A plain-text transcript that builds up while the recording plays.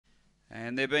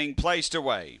And they're being placed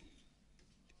away.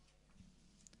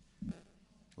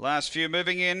 Last few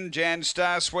moving in. Jan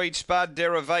Star, Sweet Spud,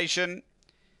 Derivation,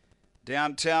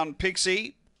 Downtown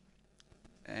Pixie.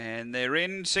 And they're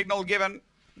in. Signal given.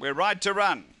 We're right to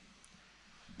run.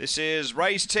 This is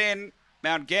race 10.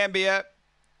 Mt-Gambier.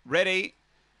 Ready.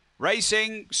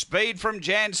 Racing, speed from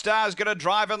Jan Star is going to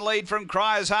drive and lead from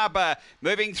Cryers Harper.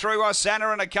 Moving through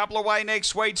Osana and a couple away next,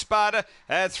 Sweet Spud.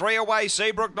 3 away,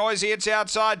 Seabrook Noisy, it's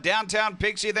outside. Downtown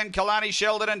Pixie, then Kalani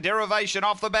Sheldon and Derivation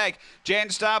off the back.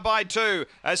 Jan Star by 2.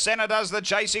 Osana does the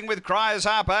chasing with Cryers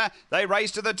Harper. They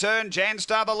race to the turn. Jan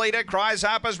Star the leader. Cryers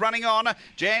Harper's running on.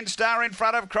 Jan Star in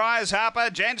front of Cryers Harper.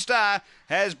 Jan Star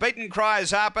has beaten Cryers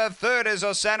Harper. Third is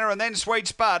Osana and then Sweet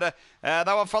Spud. They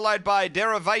were followed by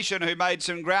Derivation, who made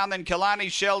some ground, then Kalani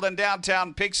Sheldon,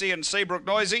 Downtown Pixie and Seabrook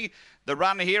Noisy. The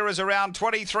run here is around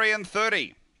 23 and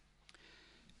 30.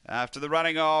 After the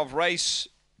running of race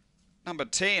number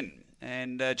 10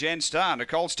 and Jan Star,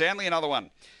 Nicole Stanley, another one.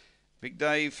 Big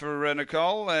day for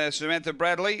Nicole. Samantha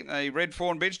Bradley, a Red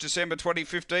Fawn bitch, December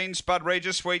 2015. Spud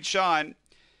Regis, Sweet Shine,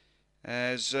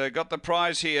 has got the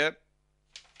prize here.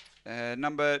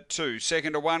 Number 2,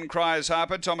 second to 1, Cryers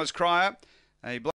Harper, Thomas Cryer. A